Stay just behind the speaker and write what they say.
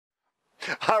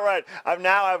All right, I've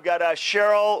got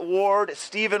Cheryl Ward,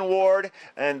 Stephen Ward,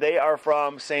 and they are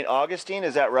from St. Augustine.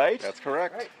 Is that right? That's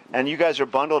correct. Right. And you guys are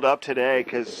bundled up today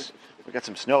because we got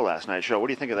some snow last night. Cheryl, what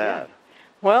do you think of that? Yeah.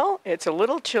 Well, it's a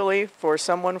little chilly for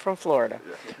someone from Florida.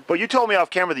 But you told me off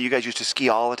camera that you guys used to ski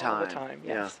all the time. All the time,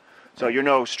 yes. Yeah. So you're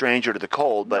no stranger to the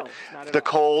cold, but the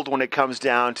cold when it comes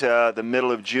down to the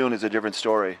middle of June is a different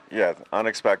story. Yeah,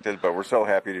 unexpected, but we're so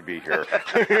happy to be here.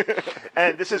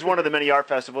 And this is one of the many art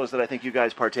festivals that I think you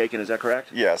guys partake in, is that correct?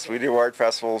 Yes, we do art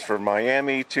festivals from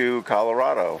Miami to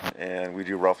Colorado, and we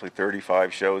do roughly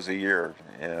 35 shows a year,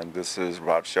 and this is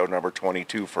about show number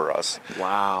 22 for us.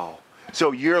 Wow.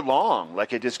 So year long,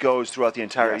 like it just goes throughout the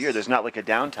entire year. There's not like a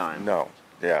downtime. No.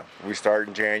 Yeah, we start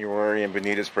in January in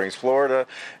Bonita Springs, Florida,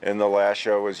 and the last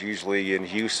show is usually in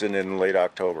Houston in late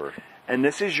October. And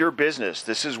this is your business.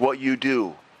 This is what you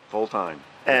do. Full time.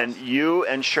 And you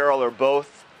and Cheryl are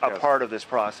both a part of this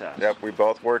process. Yep, we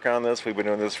both work on this. We've been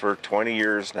doing this for 20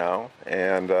 years now,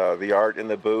 and the art in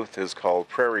the booth is called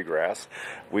prairie grass.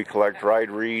 We collect dried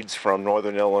reeds from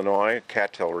northern Illinois,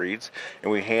 cattail reeds,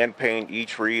 and we hand paint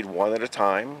each reed one at a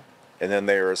time. And then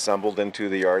they are assembled into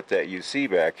the art that you see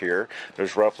back here.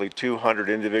 There's roughly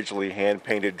 200 individually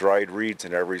hand-painted dried reeds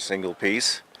in every single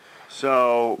piece.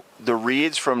 So the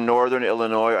reeds from northern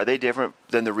Illinois, are they different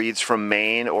than the reeds from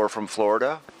Maine or from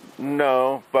Florida?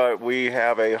 No, but we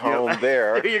have a home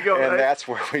there, there you go, and right? that's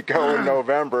where we go in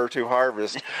November to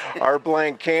harvest. Our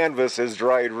blank canvas is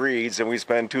dried reeds, and we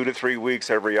spend 2 to 3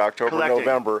 weeks every October,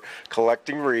 November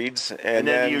collecting reeds. And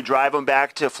then do you drive them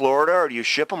back to Florida, or do you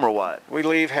ship them, or what? We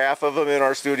leave half of them in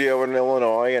our studio in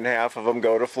Illinois, and half of them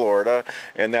go to Florida,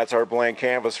 and that's our blank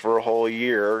canvas for a whole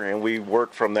year, and we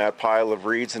work from that pile of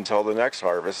reeds until the next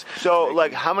harvest. So,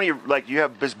 like, how many, like, you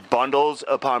have just bundles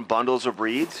upon bundles of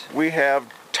reeds? We have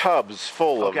tubs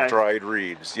full of dried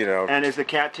reeds, you know. And is the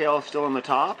cattail still on the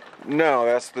top? No,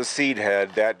 that's the seed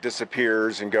head. That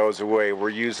disappears and goes away. We're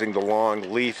using the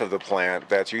long leaf of the plant.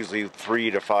 That's usually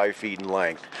 3 to 5 feet in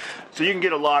length. So you can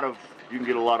get a lot of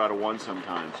out of one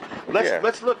sometimes.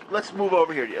 Let's move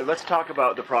over here. Let's talk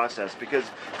about the process, because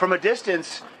from a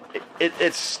distance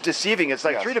it's deceiving. It's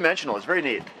like three-dimensional. It's very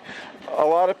neat. A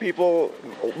lot of people,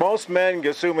 most men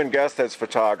assume and guess that it's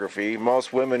photography.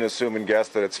 Most women assume and guess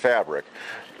that it's fabric.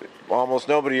 Almost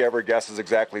nobody ever guesses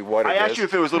exactly what it is. I asked you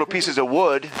if it was little pieces of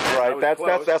wood. Right,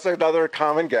 that's another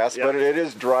common guess, but it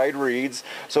is dried reeds.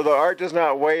 So the art does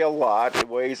not weigh a lot, it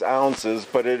weighs ounces,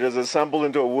 but it is assembled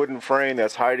into a wooden frame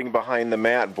that's hiding behind the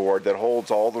mat board that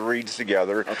holds all the reeds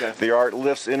together. The art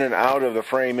lifts in and out of the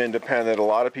frame independent. A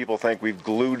lot of people think we've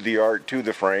glued the art to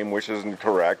the frame, which isn't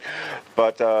correct.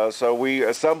 But so we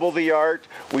assemble the art,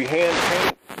 we hand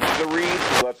paint the reeds,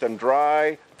 we let them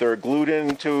dry. They're glued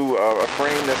into a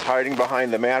frame that's hiding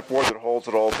behind the mat board that holds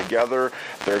it all together.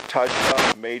 They're touched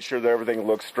up, made sure that everything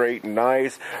looks straight and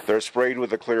nice. They're sprayed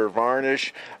with a clear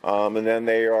varnish, and then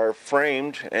they are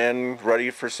framed and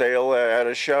ready for sale at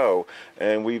a show.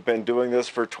 And we've been doing this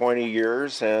for 20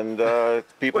 years, and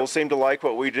people seem to like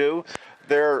what we do.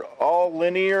 They're all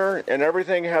linear, and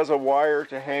everything has a wire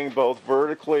to hang both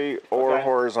vertically or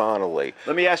horizontally.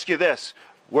 Let me ask you this.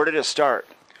 Where did it start?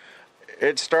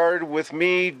 It started with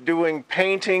me doing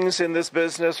paintings in this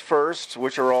business first,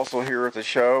 which are also here at the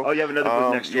show. Oh, you have another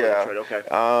booth next door. That's right. Okay.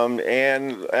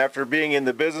 And after being in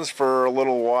the business for a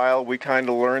little while, we kind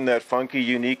of learned that funky,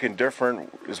 unique, and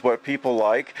different is what people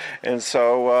like. And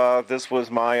so this was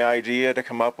my idea to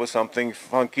come up with something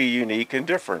funky, unique, and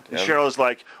different. And Cheryl's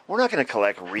like, we're not going to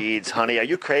collect reeds, honey. Are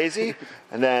you crazy?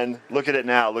 And then look at it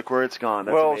now. Look where it's gone.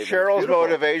 That's amazing. Cheryl's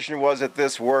motivation was that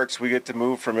this works. We get to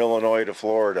move from Illinois to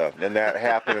Florida, and that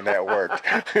happened, and that worked.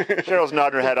 Cheryl's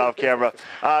nodding her head off camera.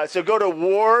 So go to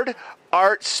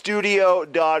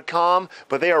wardartstudio.com,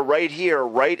 but they are right here,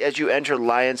 right as you enter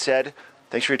Lion's Head.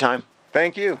 Thanks for your time.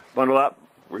 Thank you. Bundle up.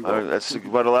 Let's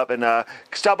bundle up and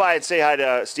stop by and say hi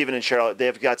to Stephen and Cheryl.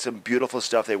 They've got some beautiful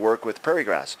stuff. They work with prairie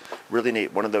grass. Really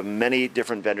neat. One of the many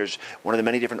different vendors, one of the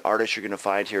many different artists you're going to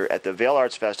find here at the Vail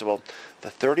Arts Festival. The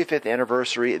 35th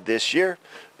anniversary this year.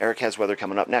 Eric has weather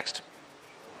coming up next.